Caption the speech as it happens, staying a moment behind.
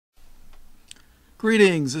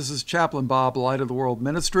Greetings, this is Chaplain Bob, Light of the World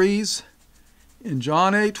Ministries. In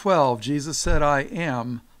John 8:12, Jesus said, I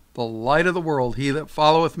am the light of the world. He that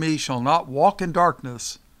followeth me shall not walk in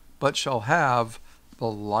darkness, but shall have the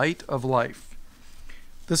light of life.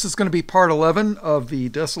 This is going to be part 11 of the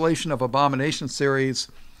Desolation of Abomination series.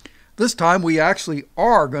 This time we actually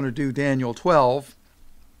are going to do Daniel 12.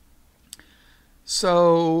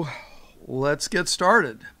 So let's get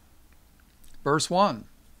started. Verse 1.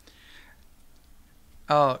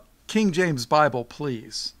 King James Bible,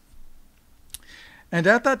 please. And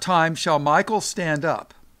at that time shall Michael stand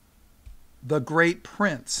up, the great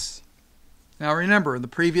prince. Now remember, in the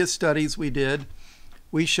previous studies we did,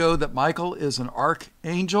 we showed that Michael is an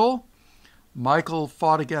archangel. Michael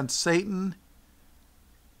fought against Satan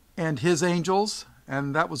and his angels,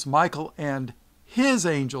 and that was Michael and his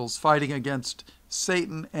angels fighting against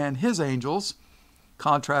Satan and his angels.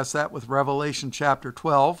 Contrast that with Revelation chapter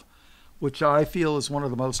 12, which I feel is one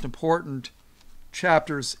of the most important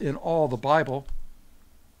chapters in all the Bible.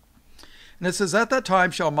 And it says, at that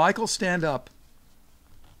time shall Michael stand up,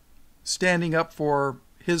 standing up for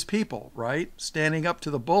his people, right? Standing up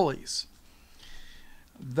to the bullies.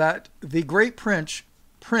 That the great prince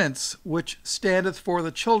which standeth for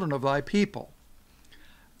the children of thy people.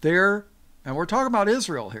 There, and we're talking about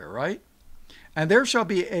Israel here, right? And there shall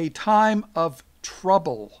be a time of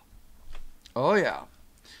trouble. Oh yeah.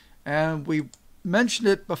 And we mentioned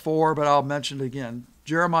it before, but I'll mention it again.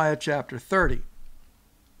 Jeremiah chapter 30.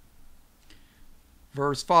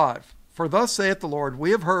 Verse 5. For thus saith the Lord,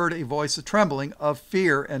 we have heard a voice of trembling, of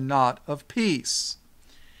fear, and not of peace.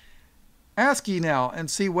 Ask ye now,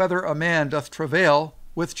 and see whether a man doth travail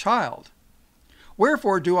with child.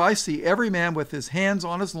 Wherefore do I see every man with his hands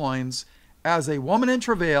on his loins, as a woman in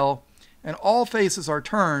travail, and all faces are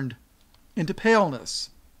turned into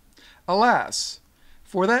paleness. Alas,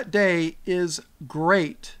 for that day is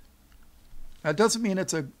great. That doesn't mean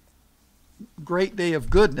it's a great day of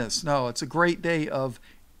goodness. No, it's a great day of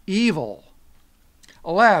evil.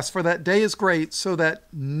 Alas, for that day is great, so that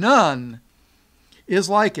none is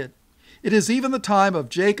like it. It is even the time of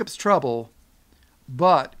Jacob's trouble,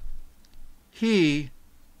 but he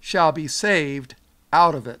shall be saved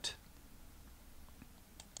out of it.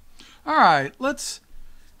 All right, let's...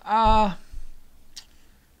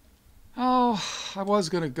 I was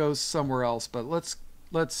going to go somewhere else, but let's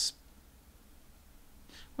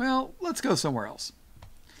go somewhere else.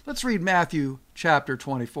 Let's read Matthew chapter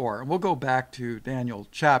 24, and we'll go back to Daniel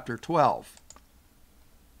chapter 12.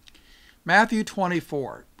 Matthew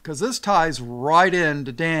 24, because this ties right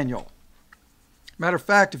into Daniel. Matter of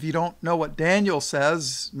fact, if you don't know what Daniel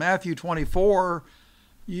says, Matthew 24,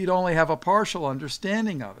 you'd only have a partial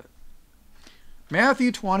understanding of it.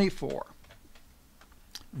 Matthew 24.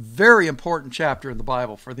 Very important chapter in the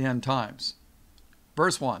Bible for the end times.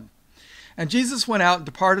 Verse 1. And Jesus went out and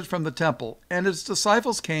departed from the temple, and his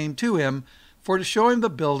disciples came to him for to show him the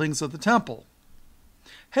buildings of the temple.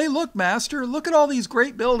 Hey, look, Master, look at all these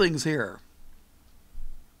great buildings here.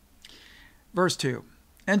 Verse 2.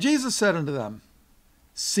 And Jesus said unto them,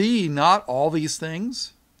 See ye not all these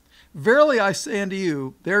things? Verily I say unto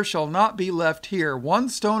you, there shall not be left here one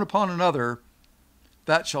stone upon another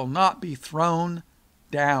that shall not be thrown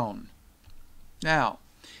down. Now,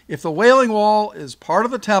 if the Wailing Wall is part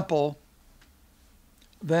of the temple,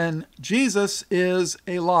 then Jesus is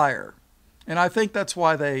a liar. And I think that's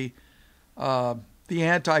why the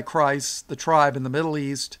Antichrist, the tribe in the Middle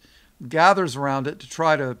East, gathers around it to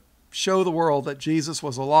try to show the world that Jesus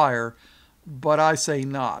was a liar, but I say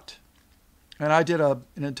not. And I did an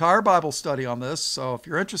entire Bible study on this, so if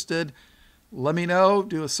you're interested, let me know,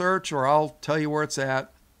 do a search, or I'll tell you where it's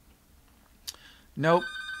at. Nope.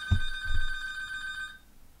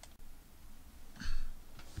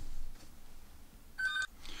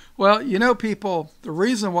 Well, you know, people, the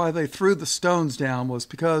reason why they threw the stones down was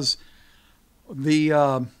because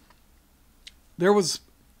there was,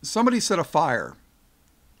 somebody set a fire.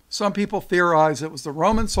 Some people theorize it was the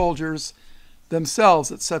Roman soldiers themselves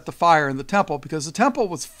that set the fire in the temple, because the temple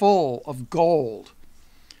was full of gold.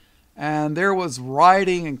 And there was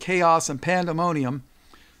rioting and chaos and pandemonium.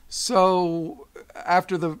 So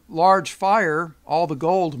after the large fire, all the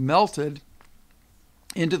gold melted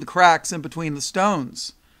into the cracks in between the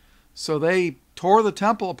stones. So they tore the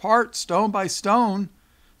temple apart stone by stone,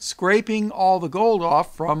 scraping all the gold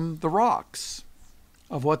off from the rocks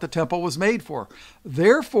of what the temple was made for.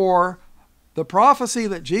 Therefore, the prophecy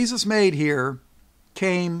that Jesus made here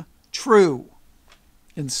came true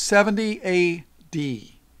in 70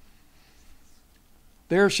 A.D.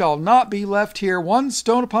 There shall not be left here one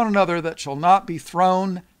stone upon another that shall not be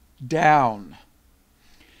thrown down.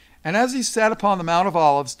 And as he sat upon the Mount of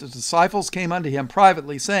Olives, the disciples came unto him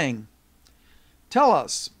privately, saying, Tell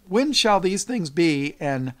us, when shall these things be,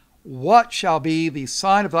 and what shall be the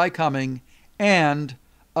sign of thy coming, and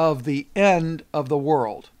of the end of the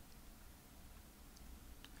world?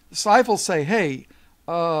 Disciples say, hey,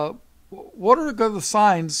 what are the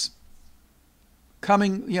signs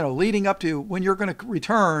coming, leading up to when you're going to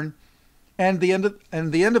return and the end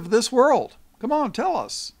of this world? Come on, tell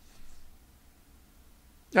us.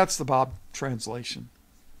 That's the Bob translation.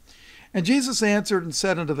 And Jesus answered and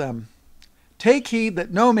said unto them, Take heed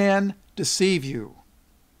that no man deceive you.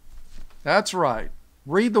 That's right.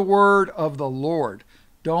 Read the word of the Lord.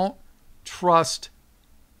 Don't trust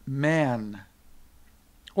man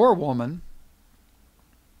or woman.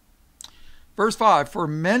 Verse 5, For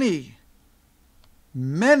many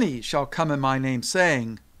shall come in my name,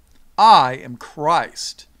 saying, I am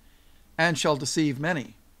Christ, and shall deceive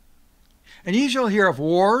many. And ye shall hear of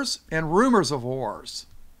wars and rumors of wars.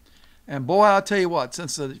 And boy, I'll tell you what,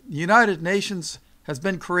 since the United Nations has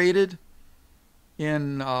been created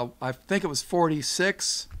in, I think it was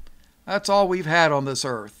 46, that's all we've had on this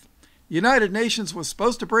earth. United Nations was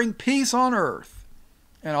supposed to bring peace on earth.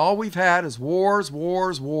 And all we've had is wars,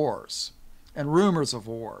 wars, wars, and rumors of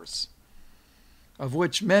wars, of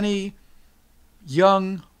which many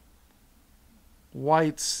young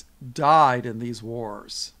whites died in these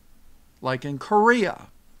wars, like in Korea.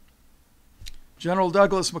 General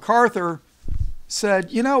Douglas MacArthur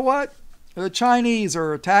said, you know what? The Chinese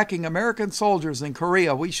are attacking American soldiers in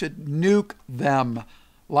Korea. We should nuke them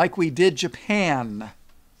like we did Japan.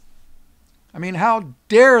 I mean, how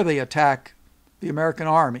dare they attack the American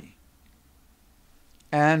army?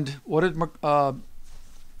 And what did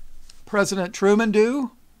President Truman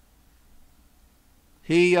do?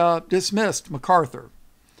 He dismissed MacArthur.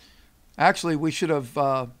 Actually, we should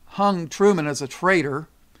have hung Truman as a traitor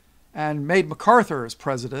and made MacArthur as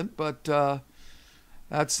president, but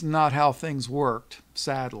that's not how things worked,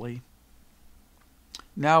 sadly.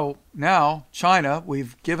 Now, China,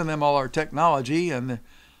 we've given them all our technology, and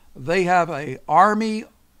they have an army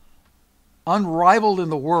unrivaled in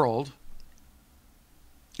the world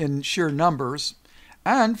in sheer numbers.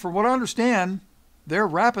 And from what I understand, they're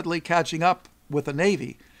rapidly catching up with the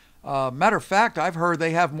Navy. Matter of fact, I've heard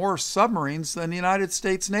they have more submarines than the United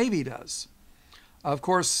States Navy does. Of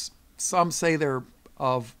course, some say they're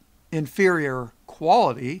of inferior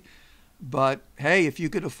quality, but hey, if you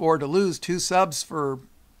could afford to lose 2 subs for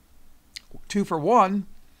 2 for 1,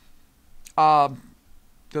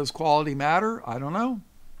 does quality matter? I don't know.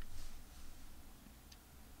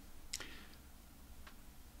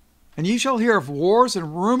 And ye shall hear of wars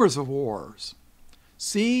and rumors of wars.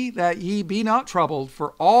 See that ye be not troubled,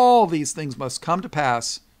 for all these things must come to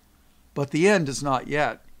pass, but the end is not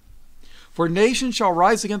yet. For nation shall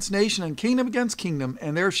rise against nation, and kingdom against kingdom,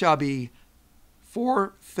 and there shall be 3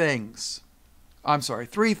 things.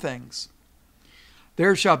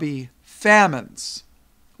 There shall be famines.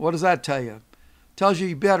 What does that tell you? Tells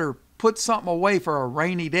you better put something away for a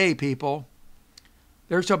rainy day, people.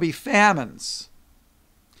 There shall be famines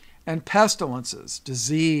and pestilences,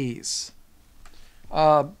 disease.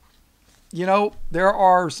 There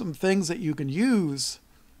are some things that you can use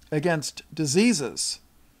against diseases.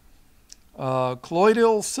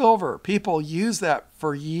 Colloidal silver, people use that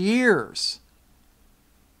for years.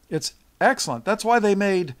 It's excellent. That's why they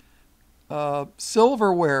made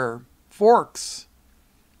silverware, forks,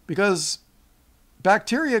 because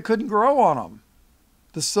bacteria couldn't grow on them.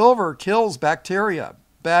 The silver kills bacteria,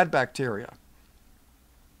 bad bacteria.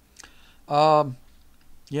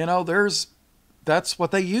 That's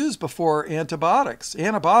what they used before antibiotics.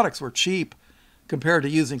 Antibiotics were cheap compared to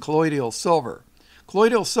using colloidal silver.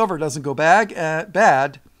 Colloidal silver doesn't go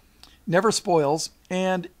bad, never spoils,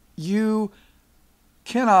 and you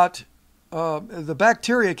cannot, the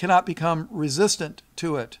bacteria cannot become resistant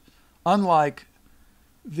to it, unlike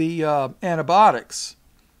the antibiotics.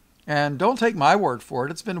 And don't take my word for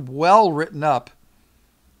it. It's been well written up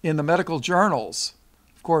in the medical journals.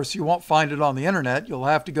 Of course, you won't find it on the internet. You'll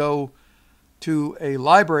have to go to a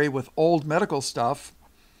library with old medical stuff.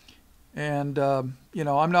 And, I'm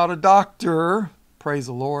not a doctor, praise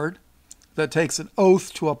the Lord, that takes an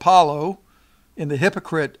oath to Apollo in the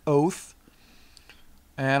hypocrite oath.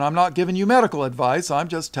 And I'm not giving you medical advice. I'm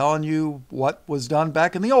just telling you what was done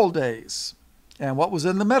back in the old days and what was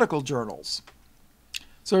in the medical journals.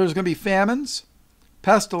 So there's going to be famines,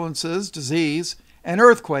 pestilences, disease, and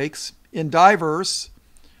earthquakes in diverse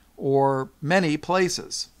or many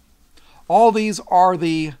places. All these are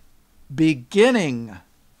the beginning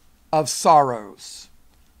of sorrows.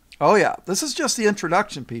 Oh yeah, this is just the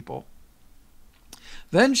introduction, people.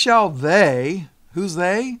 Then shall they, who's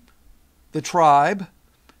they? The tribe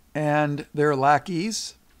and their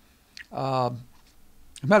lackeys. Matter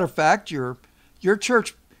of fact, your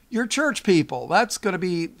church people,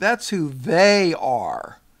 that's who they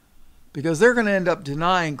are. Because they're going to end up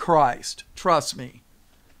denying Christ. Trust me.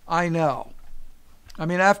 I know. I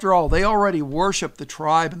mean, after all, they already worship the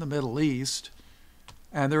tribe in the Middle East,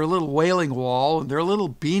 and their little wailing wall, and their little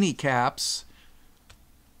beanie caps.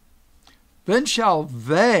 Then shall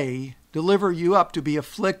they deliver you up to be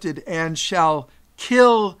afflicted, and shall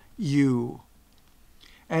kill you.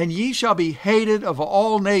 And ye shall be hated of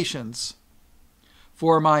all nations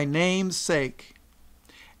for my name's sake.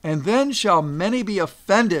 And then shall many be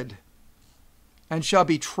offended, and shall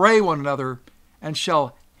betray one another, and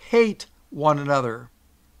shall hate one another.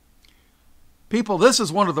 People, this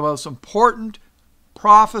is one of the most important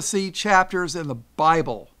prophecy chapters in the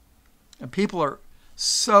Bible. And people are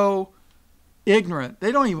so ignorant.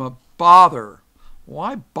 They don't even bother.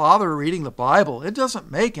 Why bother reading the Bible? It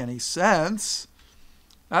doesn't make any sense.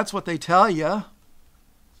 That's what they tell you.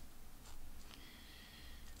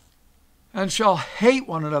 And shall hate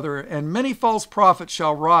one another, and many false prophets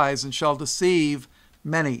shall rise and shall deceive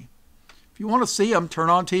many. If you want to see them, turn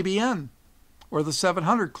on TBN or the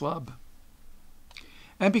 700 Club.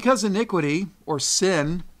 And because iniquity or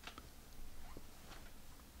sin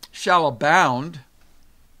shall abound,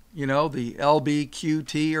 you know, the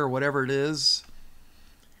LBQT or whatever it is,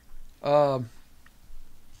 and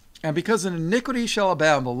because iniquity shall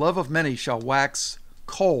abound, the love of many shall wax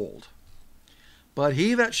cold. But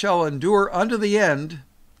he that shall endure unto the end,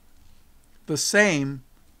 the same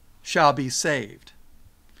shall be saved.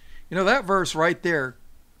 You know, that verse right there,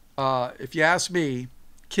 if you ask me,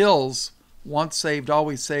 kills once saved,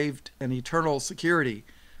 always saved, and eternal security.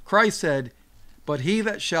 Christ said, but he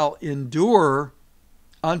that shall endure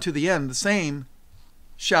unto the end, the same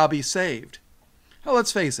shall be saved. Now,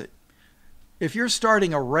 let's face it. If you're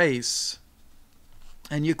starting a race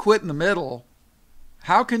and you quit in the middle,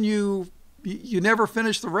 how can you never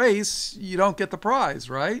finish the race? You don't get the prize,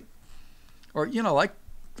 right? Or, you know, like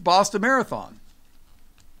the Boston Marathon.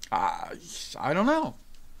 I don't know.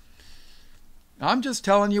 I'm just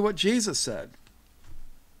telling you what Jesus said.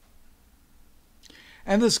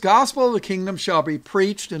 And this gospel of the kingdom shall be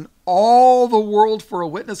preached in all the world for a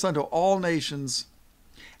witness unto all nations,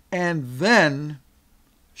 and then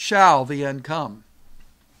shall the end come.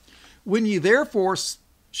 When ye therefore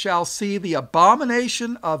shall see the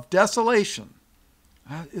abomination of desolation.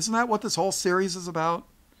 Isn't that what this whole series is about?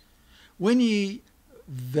 When ye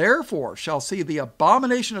therefore shall see the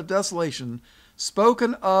abomination of desolation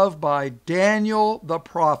spoken of by Daniel the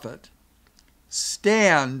prophet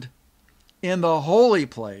stand in the holy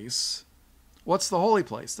place. What's the holy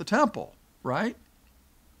place? The temple, right?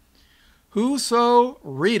 Whoso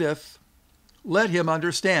readeth, let him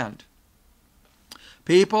understand.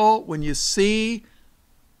 People, when you see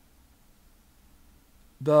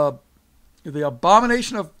the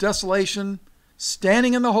abomination of desolation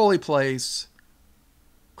standing in the holy place,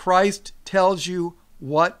 Christ tells you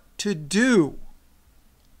what to do.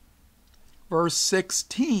 Verse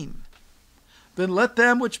 16. Then let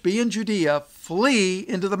them which be in Judea flee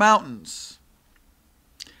into the mountains.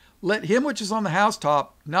 Let him which is on the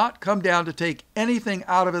housetop not come down to take anything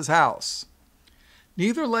out of his house.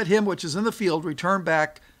 Neither let him which is in the field return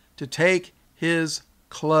back to take his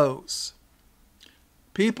clothes.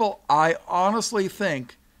 People, I honestly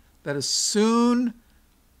think that as soon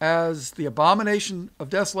as the abomination of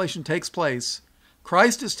desolation takes place,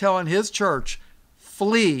 Christ is telling his church,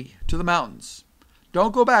 flee to the mountains.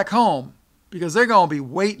 Don't go back home, because they're going to be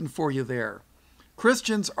waiting for you there.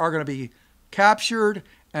 Christians are going to be captured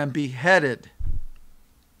and beheaded.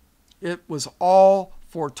 It was all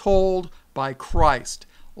foretold by Christ.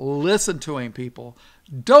 Listen to him, people.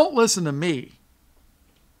 Don't listen to me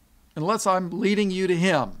unless I'm leading you to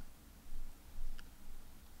him.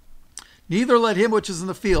 Neither let him which is in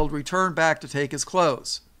the field return back to take his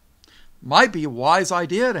clothes. Might be a wise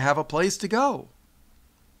idea to have a place to go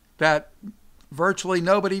that virtually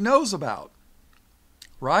nobody knows about,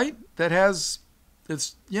 right? That has,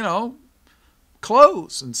 it's, you know,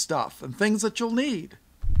 clothes and stuff and things that you'll need.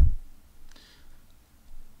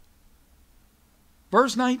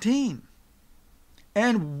 Verse 19.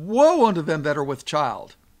 And woe unto them that are with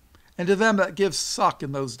child, and to them that give suck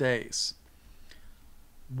in those days.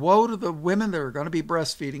 Woe to the women that are going to be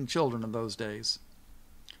breastfeeding children in those days.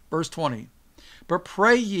 Verse 20. But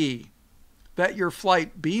pray ye that your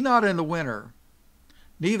flight be not in the winter,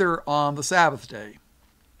 neither on the Sabbath day.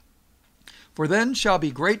 For then shall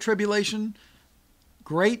be great tribulation,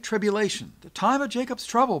 the time of Jacob's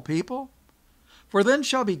trouble, people. For then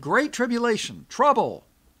shall be great tribulation, trouble,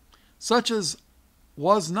 such as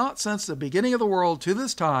was not since the beginning of the world to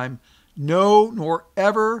this time, no, nor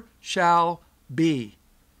ever shall be.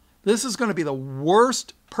 This is going to be the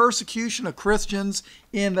worst persecution of Christians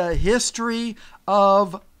in the history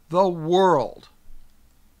of the world.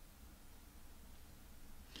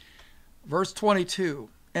 Verse 22,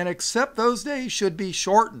 and except those days should be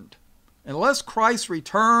shortened, unless Christ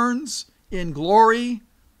returns in glory,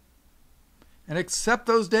 and except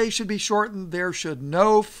those days should be shortened, there should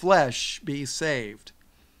no flesh be saved.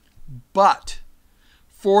 But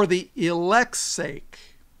for the elect's sake,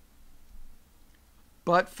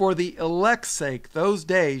 those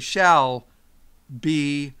days shall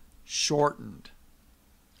be shortened.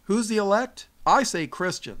 Who's the elect? I say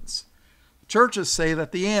Christians. Churches say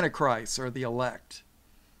that the Antichrists are the elect.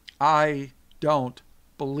 I don't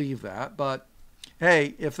believe that, but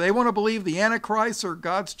hey, if they want to believe the Antichrists are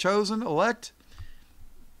God's chosen elect,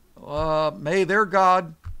 may their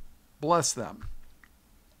God bless them.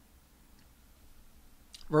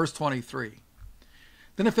 Verse 23.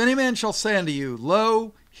 Then if any man shall say unto you,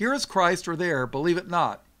 Lo, here is Christ, or there, believe it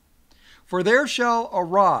not. For there shall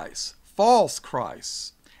arise false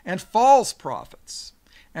Christs and false prophets,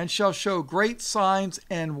 and shall show great signs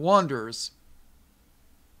and wonders,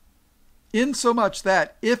 insomuch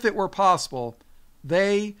that, if it were possible,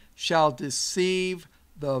 they shall deceive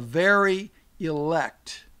the very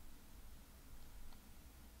elect.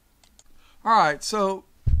 All right, so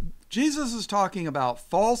Jesus is talking about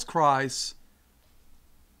false Christs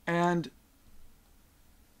and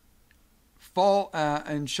false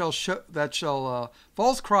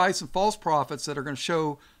Christs and false prophets that are going to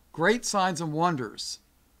show great signs and wonders,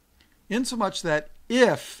 insomuch that,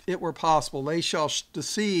 if it were possible, they shall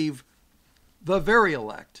deceive the very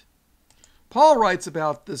elect. Paul writes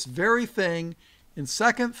about this very thing in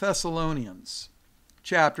 2 Thessalonians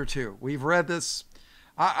Chapter 2. We've read this.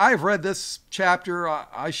 I've read this chapter.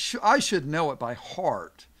 I should know it by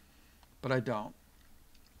heart, but I don't.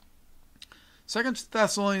 2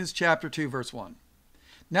 Thessalonians Chapter 2, verse 1.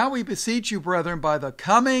 Now we beseech you, brethren, by the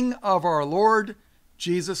coming of our Lord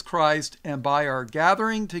Jesus Christ, and by our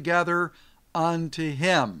gathering together unto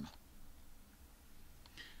him.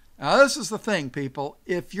 Now this is the thing, people.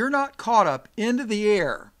 If you're not caught up into the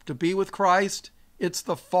air to be with Christ, it's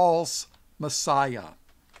the false Messiah.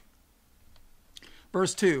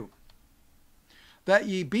 Verse 2. That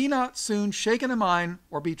ye be not soon shaken in mind,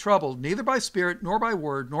 or be troubled, neither by spirit, nor by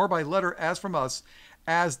word, nor by letter as from us,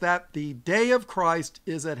 as that the day of Christ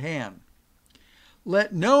is at hand.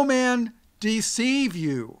 Let no man deceive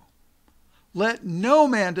you. Let no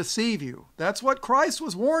man deceive you. That's what Christ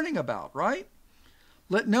was warning about, right?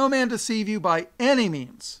 Let no man deceive you by any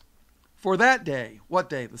means. For that day, what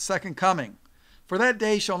day? The second coming. For that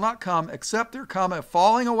day shall not come, except there come a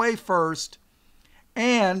falling away first,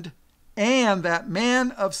 and that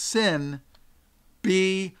man of sin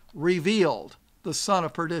be revealed, the son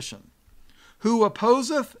of perdition, who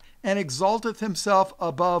opposeth and exalteth himself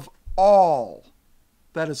above all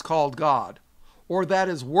that is called God, or that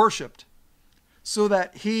is worshipped, so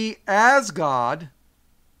that he as God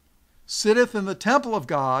sitteth in the temple of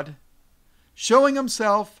God, showing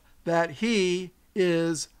himself that he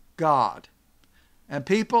is God. And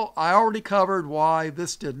people, I already covered why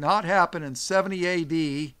this did not happen in 70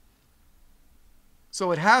 AD.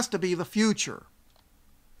 So it has to be the future,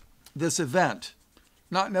 this event,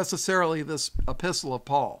 not necessarily this epistle of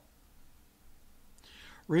Paul.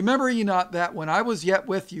 Remember ye not that when I was yet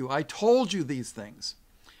with you, I told you these things.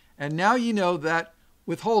 And now ye know that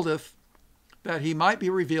withholdeth, that he might be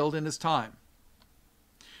revealed in his time.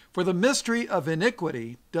 For the mystery of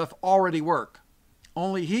iniquity doth already work.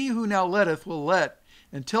 Only he who now letteth will let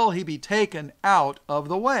until he be taken out of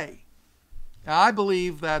the way. Now, I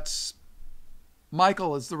believe that's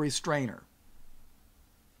Michael is the restrainer.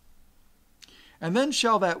 And then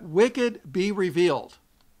shall that wicked be revealed.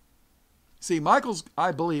 See, Michael's,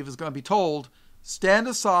 I believe, is going to be told, stand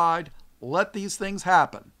aside, let these things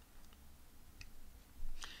happen.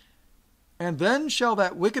 And then shall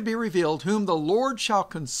that wicked be revealed, whom the Lord shall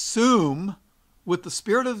consume with the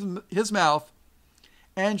spirit of his mouth,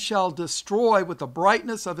 and shall destroy with the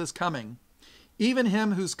brightness of his coming, even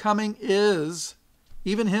him whose coming is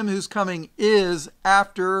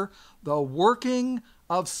after the working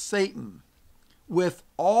of Satan, with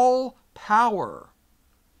all power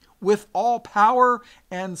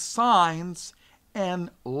and signs and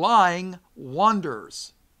lying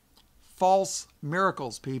wonders. False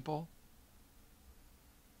miracles, people.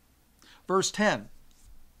 Verse 10.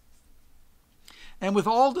 And with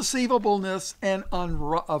all deceivableness and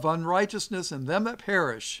of unrighteousness in them that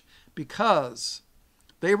perish, because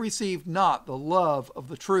they received not the love of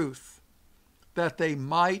the truth, that they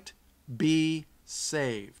might be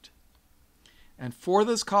saved. And for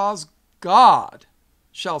this cause God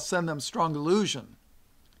shall send them strong delusion.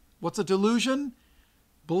 What's a delusion?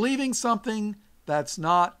 Believing something that's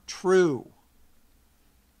not true.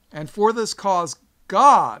 And for this cause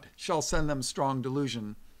God shall send them strong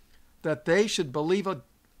delusion, that they should believe a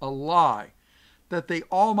lie, that they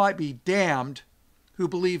all might be damned, who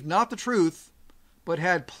believed not the truth, but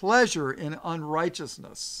had pleasure in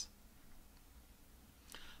unrighteousness.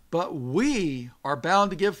 But we are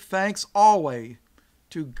bound to give thanks always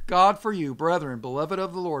to God for you, brethren, beloved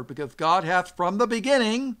of the Lord, because God hath from the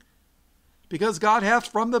beginning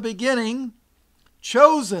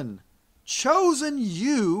chosen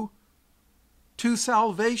you to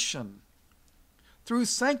salvation through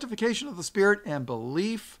sanctification of the Spirit and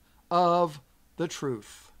belief of the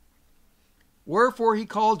truth. Wherefore he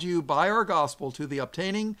called you by our gospel to the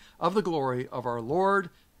obtaining of the glory of our Lord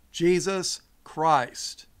Jesus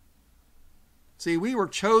Christ. See, we were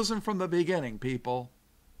chosen from the beginning, people.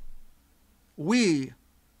 We,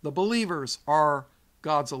 the believers, are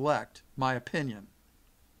God's elect, my opinion.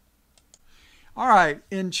 All right,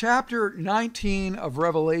 in chapter 19 of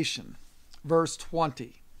Revelation, verse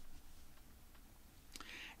 20.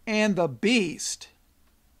 And the beast.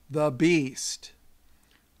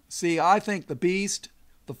 See, I think the beast,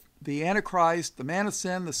 the Antichrist, the man of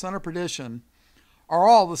sin, the son of perdition, are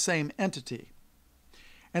all the same entity.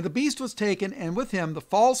 And the beast was taken, and with him the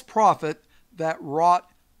false prophet that wrought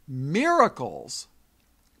miracles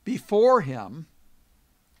before him.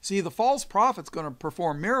 See, the false prophet's going to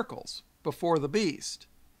perform miracles before the beast.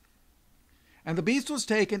 And the beast was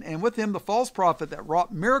taken, and with him the false prophet that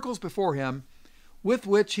wrought miracles before him, with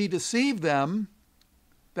which he deceived them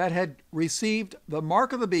that had received the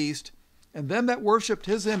mark of the beast, and them that worshipped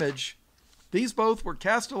his image. These both were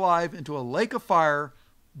cast alive into a lake of fire,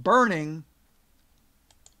 burning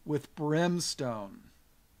with brimstone.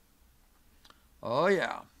 Oh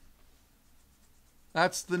yeah.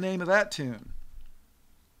 That's the name of that tune.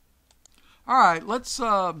 All right, let's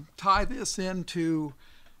tie this into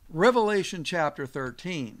Revelation chapter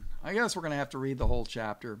 13. I guess we're going to have to read the whole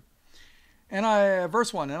chapter. And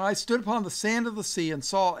verse 1, and I stood upon the sand of the sea and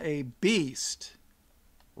saw a beast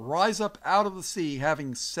rise up out of the sea,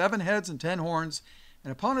 having 7 heads and 10 horns,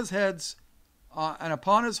 and upon his heads and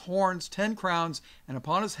upon his horns 10 crowns, and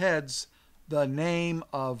upon his heads the name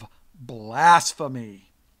of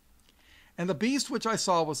blasphemy. And the beast which I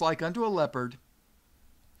saw was like unto a leopard,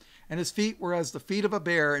 and his feet were as the feet of a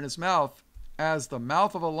bear, and his mouth as the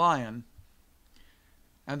mouth of a lion.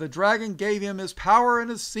 And the dragon gave him his power and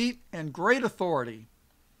his seat and great authority.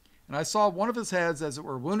 And I saw one of his heads as it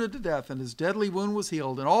were wounded to death, and his deadly wound was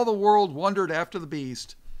healed. And all the world wondered after the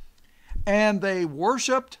beast. And they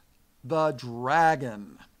worshipped the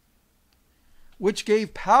dragon, which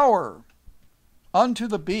gave power unto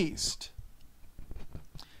the beast.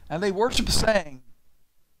 And they worshipped, saying,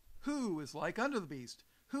 Who is like unto the beast?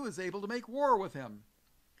 Who is able to make war with him?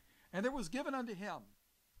 And there was given unto him.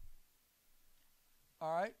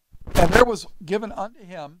 All right. And there was given unto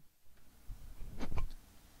him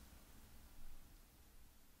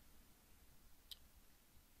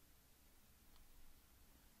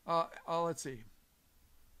let's see.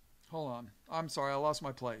 Hold on. I'm sorry, I lost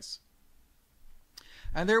my place.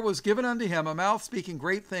 And there was given unto him a mouth speaking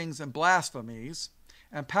great things and blasphemies,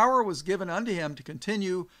 and power was given unto him to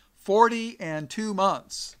continue 42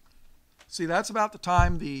 months. See, that's about the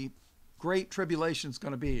time the great tribulation is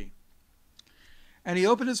going to be. And he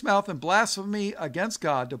opened his mouth in blasphemy against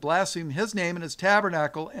God, to blaspheme his name and his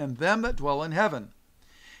tabernacle and them that dwell in heaven.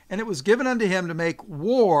 And it was given unto him to make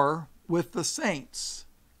war with the saints,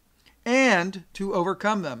 and to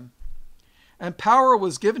overcome them. And power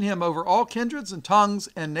was given him over all kindreds and tongues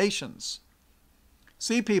and nations.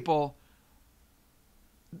 See, people,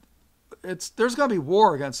 there's going to be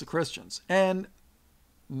war against the Christians, and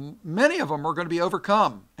many of them are going to be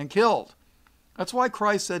overcome and killed. That's why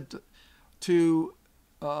Christ said to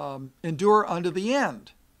endure unto the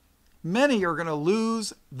end. Many are going to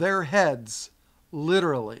lose their heads,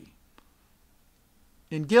 literally,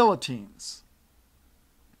 in guillotines.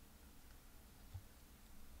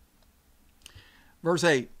 Verse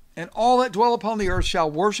 8, and all that dwell upon the earth shall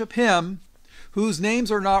worship him, whose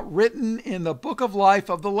names are not written in the book of life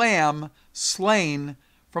of the Lamb, slain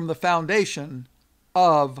from the foundation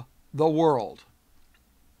of the world.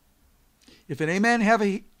 If any man have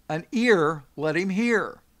an ear, let him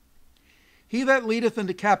hear. He that leadeth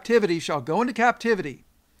into captivity shall go into captivity.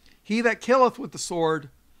 He that killeth with the sword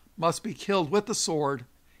must be killed with the sword.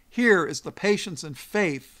 Here is the patience and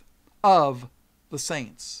faith of the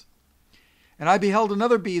saints. And I beheld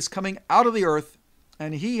another beast coming out of the earth,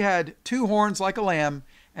 and he had 2 horns like a lamb,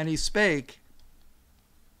 and he spake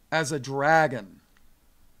as a dragon.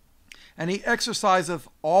 And he exerciseth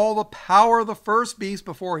all the power of the first beast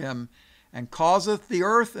before him, and causeth the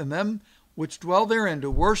earth and them which dwell therein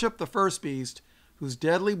to worship the first beast, whose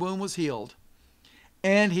deadly wound was healed.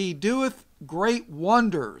 And he doeth great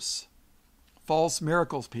wonders, false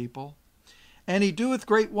miracles, people. And he doeth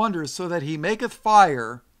great wonders, so that he maketh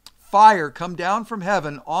fire come down from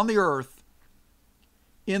heaven on the earth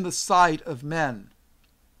in the sight of men.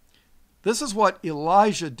 This is what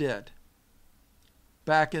Elijah did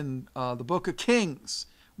back in the book of Kings,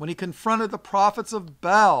 when he confronted the prophets of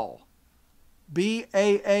Baal,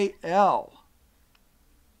 B-A-A-L.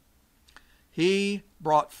 He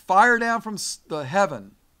brought fire down from the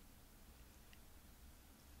heaven.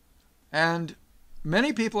 And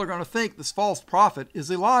many people are going to think this false prophet is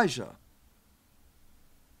Elijah,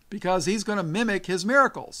 because he's going to mimic his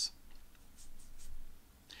miracles.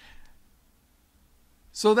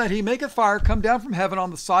 So that he maketh fire come down from heaven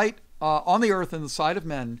on the earth in the sight of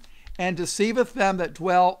men, and deceiveth them that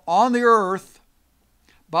dwell on the earth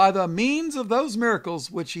by the means of those miracles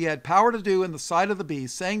which he had power to do in the sight of the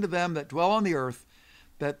beast, saying to them that dwell on the earth,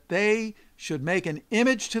 that they should make an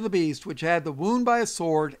image to the beast which had the wound by a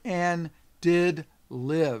sword and did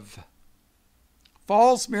live.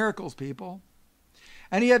 False miracles, people.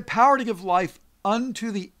 And he had power to give life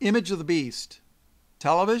unto the image of the beast.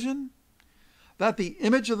 Television? That the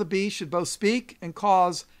image of the beast should both speak and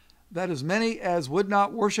cause that as many as would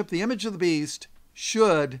not worship the image of the beast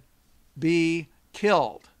should be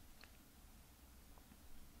killed.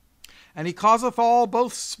 And he causeth all,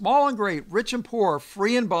 both small and great, rich and poor,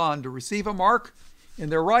 free and bond, to receive a mark in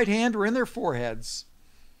their right hand or in their foreheads,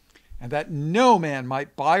 and that no man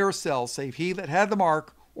might buy or sell, save he that had the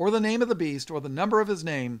mark, or the name of the beast, or the number of his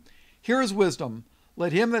name. Here is wisdom.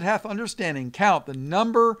 Let him that hath understanding count the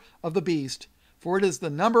number of the beast, for it is the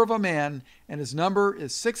number of a man, and his number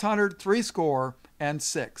is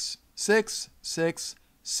 666.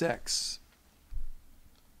 666.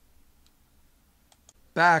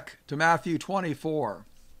 Back to Matthew 24.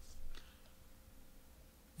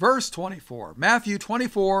 Verse 24. Matthew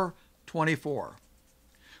 24:24.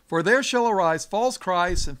 For there shall arise false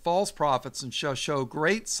Christs and false prophets, and shall show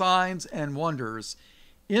great signs and wonders,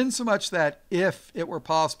 insomuch that, if it were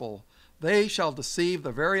possible, they shall deceive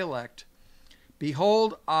the very elect.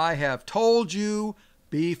 Behold, I have told you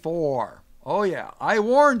before. Oh yeah, I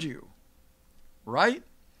warned you. Right?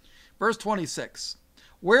 Verse 26.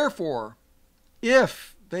 Wherefore,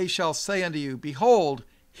 if they shall say unto you, behold,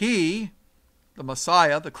 he, the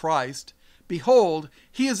Messiah, the Christ, behold,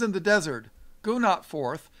 he is in the desert, go not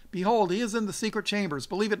forth. Behold, he is in the secret chambers,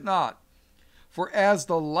 believe it not. For as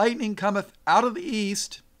the lightning cometh out of the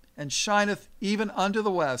east, and shineth even unto the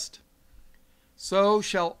west, so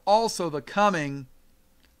shall also the coming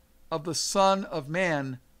of the Son of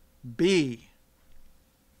Man be.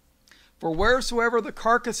 For wheresoever the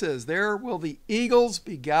carcass is, there will the eagles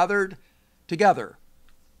be gathered together.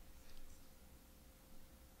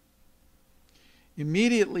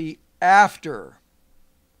 Immediately after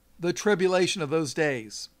the tribulation of those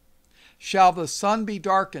days shall the sun be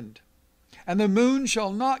darkened, and the moon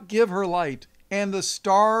shall not give her light, and the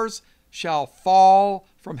stars shall fall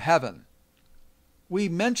from heaven. We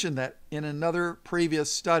mentioned that in another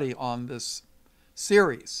previous study on this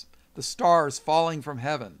series, the stars falling from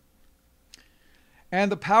heaven. And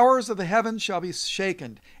the powers of the heavens shall be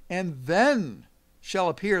shaken, and then shall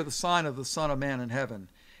appear the sign of the Son of Man in heaven.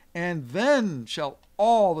 And then shall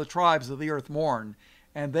all the tribes of the earth mourn,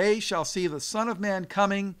 and they shall see the Son of Man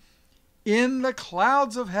coming in the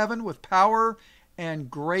clouds of heaven with power and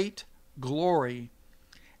great glory.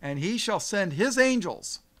 And he shall send his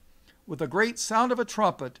angels with a great sound of a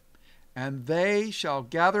trumpet, and they shall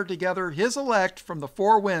gather together his elect from the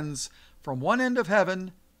 4 winds, from one end of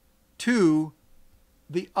heaven to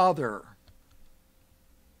the other.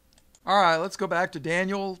 All right, let's go back to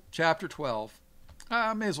Daniel chapter 12.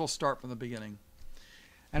 I may as well start from the beginning.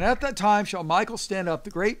 And at that time shall Michael stand up, the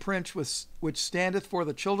great prince which standeth for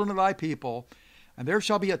the children of thy people, and there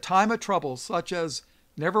shall be a time of trouble, such as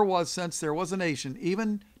never was since there was a nation,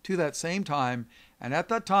 even to that same time. And at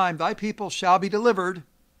that time thy people shall be delivered,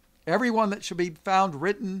 every one that shall be found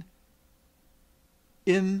written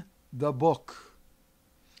in the book.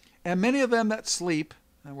 And many of them that sleep,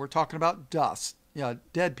 and we're talking about dust,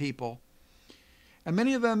 dead people, and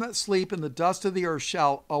many of them that sleep in the dust of the earth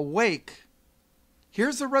shall awake.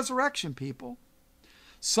 Here's the resurrection, people.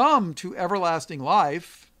 Some to everlasting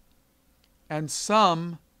life, and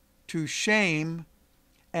some to shame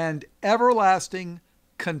and everlasting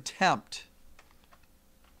contempt.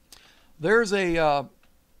 There's a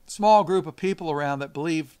small group of people around that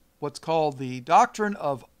believe what's called the doctrine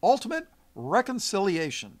of ultimate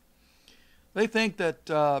reconciliation. They think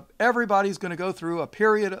that everybody's going to go through a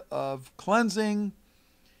period of cleansing,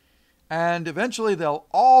 and eventually they'll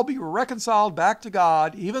all be reconciled back to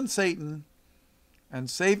God, even Satan, and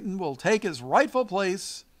Satan will take his rightful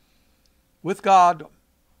place with God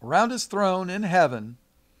around his throne in heaven.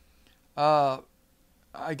 I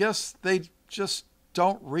guess they just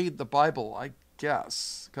don't read the Bible, I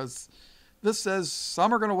guess, because this says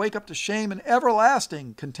some are going to wake up to shame and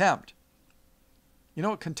everlasting contempt. You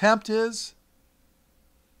know what contempt is?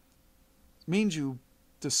 It means you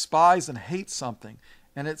despise and hate something,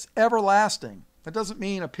 and it's everlasting. That doesn't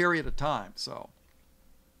mean a period of time.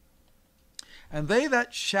 And they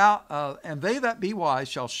that be wise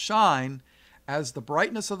shall shine as the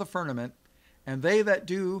brightness of the firmament, and they that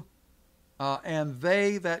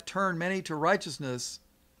turn many to righteousness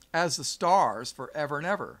as the stars forever and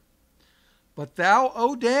ever. But thou,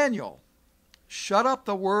 O Daniel, shut up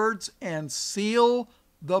the words and seal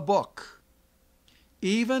the book,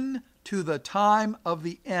 even to the time of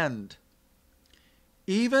the end.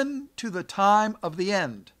 Even to the time of the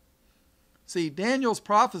end. See, Daniel's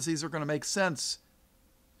prophecies are going to make sense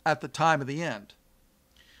at the time of the end.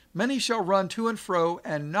 Many shall run to and fro,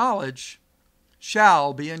 and knowledge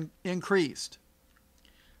shall be increased.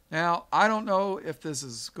 Now, I don't know if this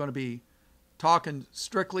is going to be talking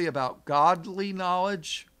strictly about godly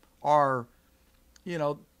knowledge, or,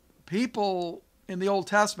 people in the Old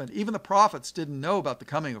Testament, even the prophets didn't know about the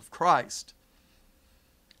coming of Christ.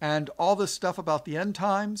 And all this stuff about the end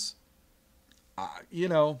times, it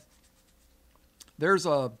kind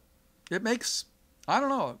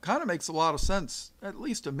of makes a lot of sense, at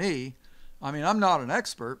least to me. I mean, I'm not an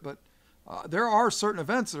expert, but there are certain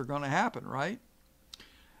events that are going to happen, right?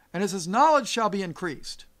 And it says, knowledge shall be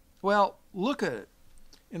increased. Well, look at it.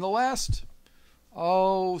 In the last,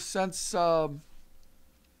 in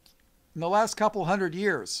the last couple hundred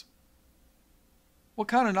years, what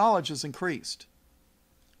kind of knowledge has increased?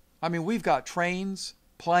 I mean, we've got trains,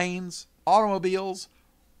 planes, automobiles,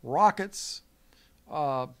 rockets.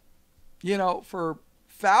 For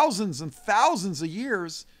thousands and thousands of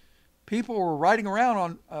years, people were riding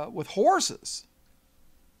around with horses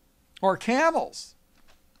or camels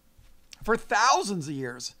for thousands of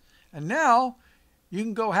years. And now you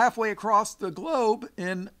can go halfway across the globe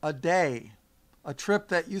in a day. A trip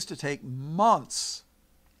that used to take months.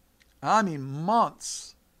 I mean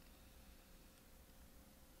months.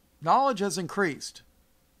 Knowledge has increased.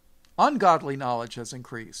 Ungodly knowledge has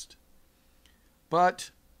increased.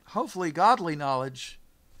 But hopefully godly knowledge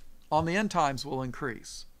on the end times will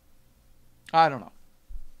increase. I don't know.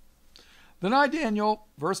 Then I, Daniel,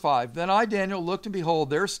 verse 5, then I, Daniel, looked, and behold,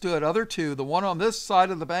 there stood other two, the one on this side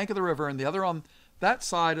of the bank of the river, and the other on that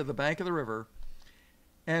side of the bank of the river.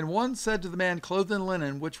 And one said to the man clothed in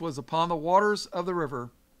linen, which was upon the waters of the river,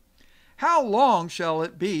 how long shall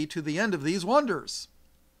it be to the end of these wonders?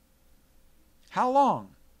 How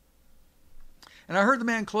long? And I heard the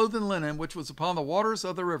man clothed in linen, which was upon the waters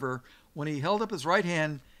of the river, when he held up his right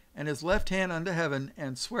hand and his left hand unto heaven,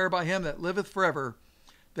 and swear by him that liveth forever,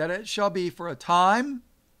 that it shall be for a time,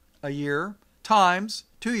 a year, times,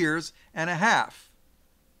 2 years, and a half.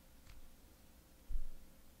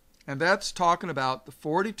 And that's talking about the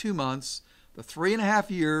 42 months, the 3.5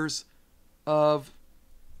 years of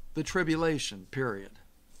the tribulation period.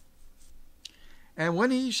 And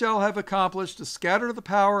when he shall have accomplished to scatter the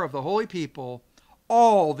power of the holy people,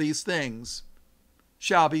 all these things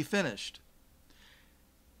shall be finished.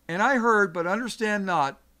 And I heard, but understand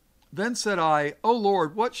not. Then said I, O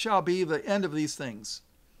Lord, what shall be the end of these things?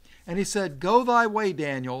 And he said, Go thy way,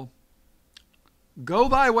 Daniel. Go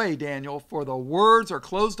thy way, Daniel, for the words are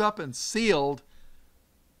closed up and sealed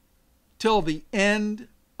till the end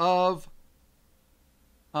of,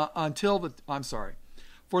 For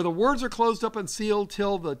the words are closed up and sealed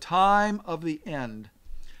till the time of the end.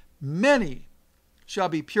 Many shall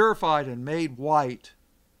be purified and made white.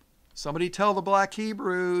 Somebody tell the black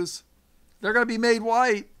Hebrews, they're going to be made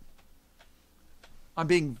white. I'm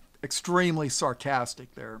being extremely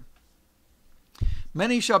sarcastic there.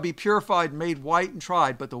 Many shall be purified and made white and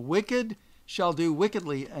tried, but the wicked shall do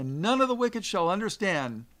wickedly, and none of the wicked shall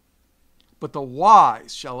understand, but the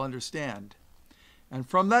wise shall understand. And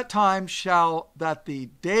from that time shall that the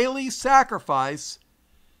daily sacrifice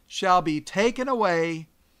shall be taken away,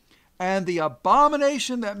 and the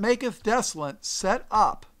abomination that maketh desolate set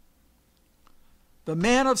up. The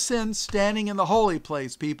man of sin standing in the holy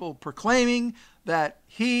place, people, proclaiming that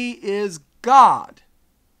he is God.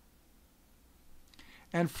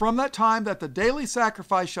 And from that time that the daily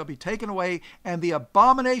sacrifice shall be taken away, and the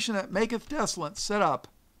abomination that maketh desolate set up,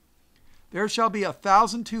 there shall be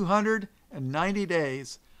 1,290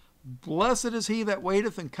 days. Blessed is he that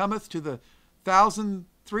waiteth and cometh to the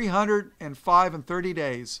 1,335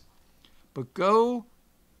 days. But go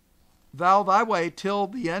thou thy way till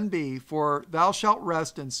the end be, for thou shalt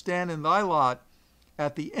rest and stand in thy lot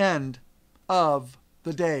at the end of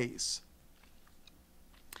the days.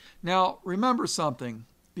 Now, remember something.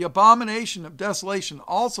 The abomination of desolation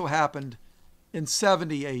also happened in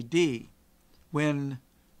 70 AD when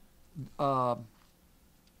the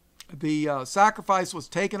sacrifice was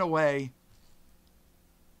taken away.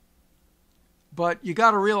 But you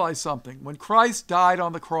got to realize something. When Christ died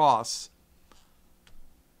on the cross,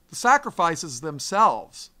 the sacrifices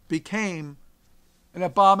themselves became an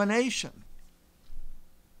abomination.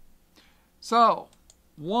 So,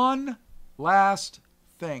 one last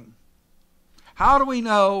thing. How do we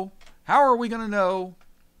know? How are we going to know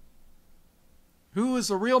who is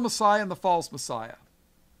the real Messiah and the false Messiah?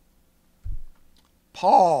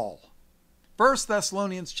 Paul. 1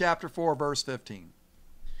 Thessalonians Chapter 4, verse 15.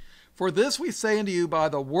 For this we say unto you by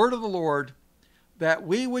the word of the Lord, that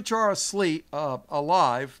we which are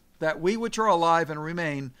alive and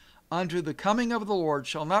remain unto the coming of the Lord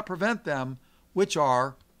shall not prevent them which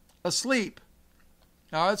are asleep.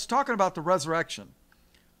 Now it's talking about the resurrection.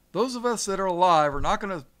 Those of us that are alive are not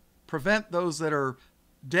going to prevent those that are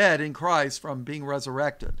dead in Christ from being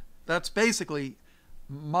resurrected. That's basically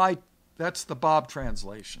that's the Bob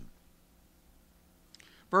translation.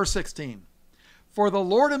 Verse 16. For the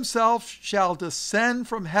Lord himself shall descend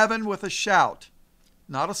from heaven with a shout,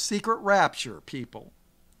 not a secret rapture, people,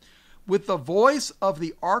 with the voice of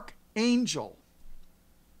the archangel,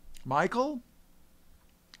 Michael,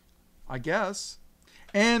 I guess,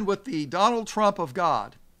 and with the Donald Trump of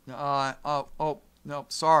God. And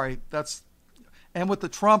with the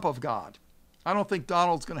trump of God. I don't think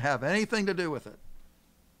Donald's going to have anything to do with it.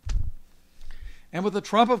 And with the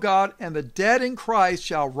trump of God, and the dead in Christ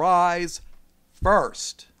shall rise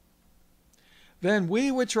first. Then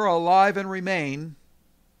we which are alive and remain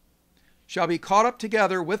shall be caught up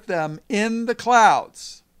together with them in the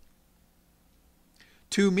clouds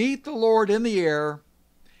to meet the Lord in the air,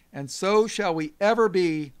 and so shall we ever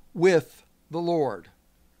be with the Lord.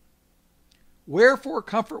 Wherefore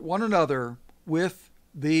comfort one another with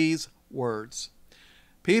these words.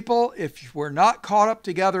 People, if we're not caught up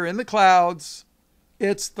together in the clouds,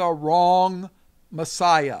 it's the wrong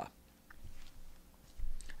Messiah.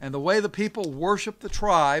 And the way the people worship the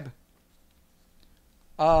tribe,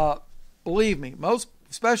 believe me,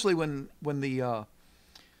 especially when the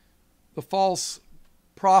false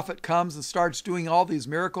prophet comes and starts doing all these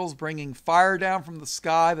miracles, bringing fire down from the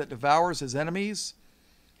sky that devours his enemies,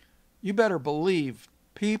 you better believe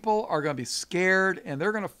people are going to be scared and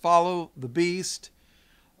they're going to follow the beast.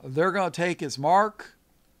 They're going to take his mark,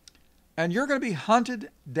 and you're going to be hunted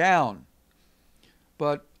down.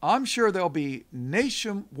 But I'm sure there'll be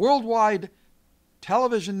worldwide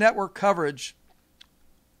television network coverage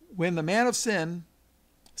when the man of sin,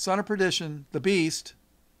 son of perdition, the beast,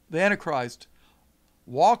 the Antichrist,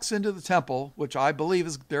 walks into the temple, which I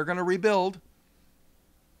believe they're going to rebuild,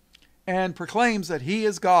 and proclaims that he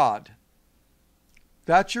is God.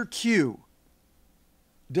 That's your cue.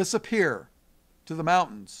 Disappear to the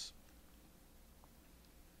mountains.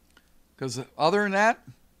 Because other than that,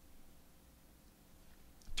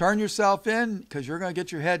 turn yourself in, because you're going to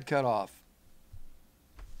get your head cut off.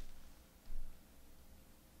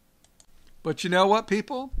 But you know what,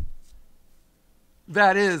 people?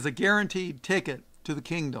 That is a guaranteed ticket to the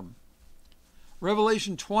kingdom.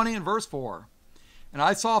 Revelation 20 and verse 4. And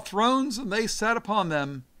I saw thrones, and they sat upon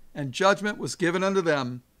them, and judgment was given unto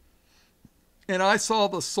them. And I saw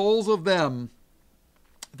the souls of them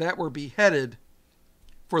that were beheaded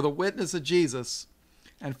for the witness of Jesus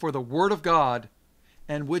and for the word of God,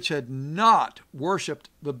 and which had not worshipped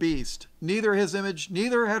the beast, neither his image,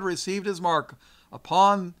 neither had received his mark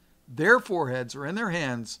upon their foreheads or in their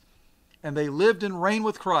hands, and they lived and reigned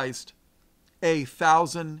with Christ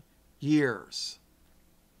 1,000 years.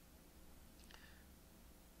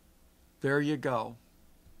 There you go.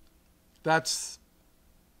 That's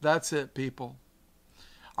it, people.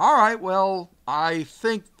 All right, well, I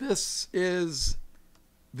think this is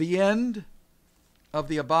the end of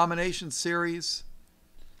the Abomination series.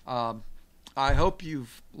 I hope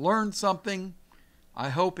you've learned something. I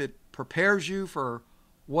hope it prepares you for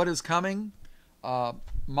what is coming.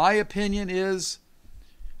 My opinion is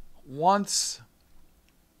once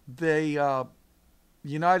the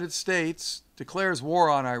United States declares war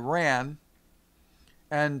on Iran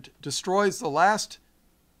and destroys the last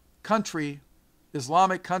country,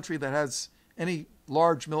 Islamic country that has any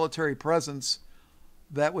large military presence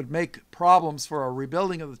that would make problems for a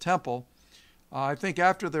rebuilding of the temple. I think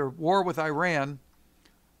after the war with Iran,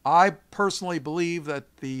 I personally believe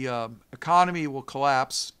that the economy will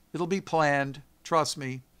collapse. It'll be planned, trust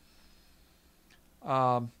me.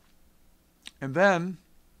 And then,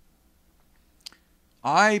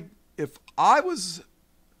 if I was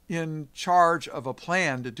in charge of a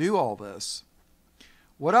plan to do all this,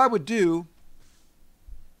 what I would do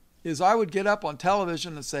is I would get up on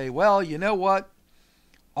television and say, well, you know what?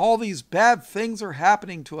 All these bad things are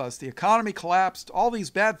happening to us. The economy collapsed. All these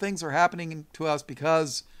bad things are happening to us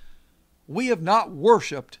because we have not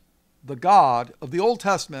worshiped the God of the Old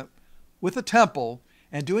Testament with a temple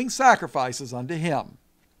and doing sacrifices unto him,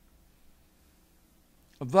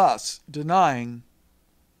 thus denying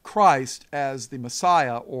Christ as the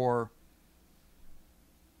Messiah or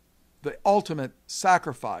the ultimate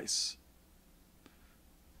sacrifice.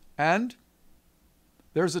 And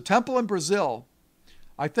there's a temple in Brazil.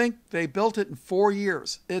 I think they built it in 4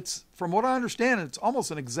 years. It's, from what I understand, it's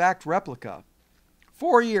almost an exact replica.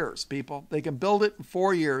 4 years, people. They can build it in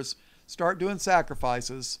 4 years, start doing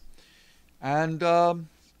sacrifices, and then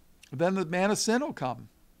the man of sin will come.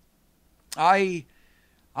 I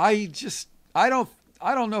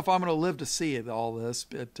don't know if I'm going to live to see all this,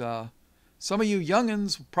 but some of you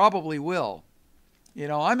youngins probably will. You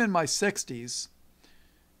know, I'm in my 60s,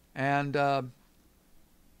 and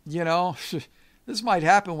you know, this might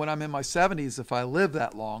happen when I'm in my 70s if I live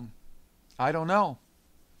that long. I don't know.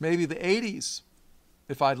 Maybe the 80s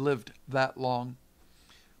if I'd lived that long.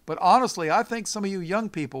 But honestly, I think some of you young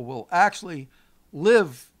people will actually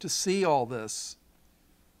live to see all this.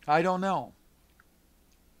 I don't know.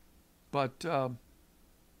 But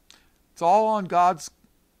it's all on God's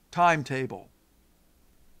timetable.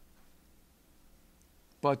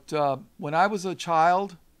 But when I was a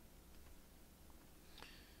child,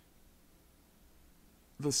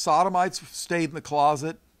 the sodomites stayed in the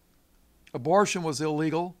closet. Abortion was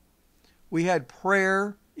illegal. We had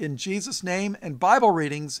prayer in Jesus' name and Bible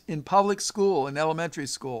readings in public school and elementary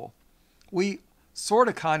school. We sort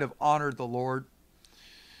of kind of honored the Lord.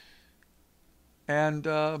 And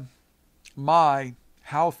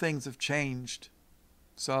how things have changed.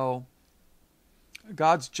 So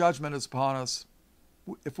God's judgment is upon us.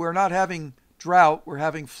 If we're not having drought, we're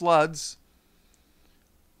having floods,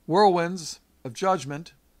 whirlwinds of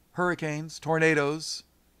judgment, hurricanes, tornadoes.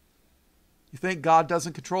 You think God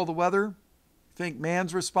doesn't control the weather? You think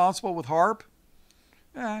man's responsible with HARP?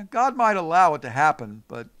 God might allow it to happen,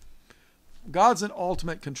 but God's in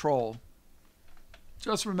ultimate control.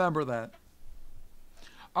 Just remember that.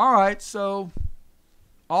 All right, so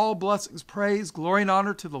all blessings, praise, glory, and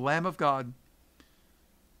honor to the Lamb of God,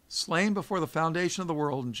 slain before the foundation of the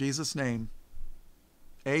world, in Jesus' name.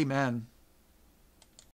 Amen.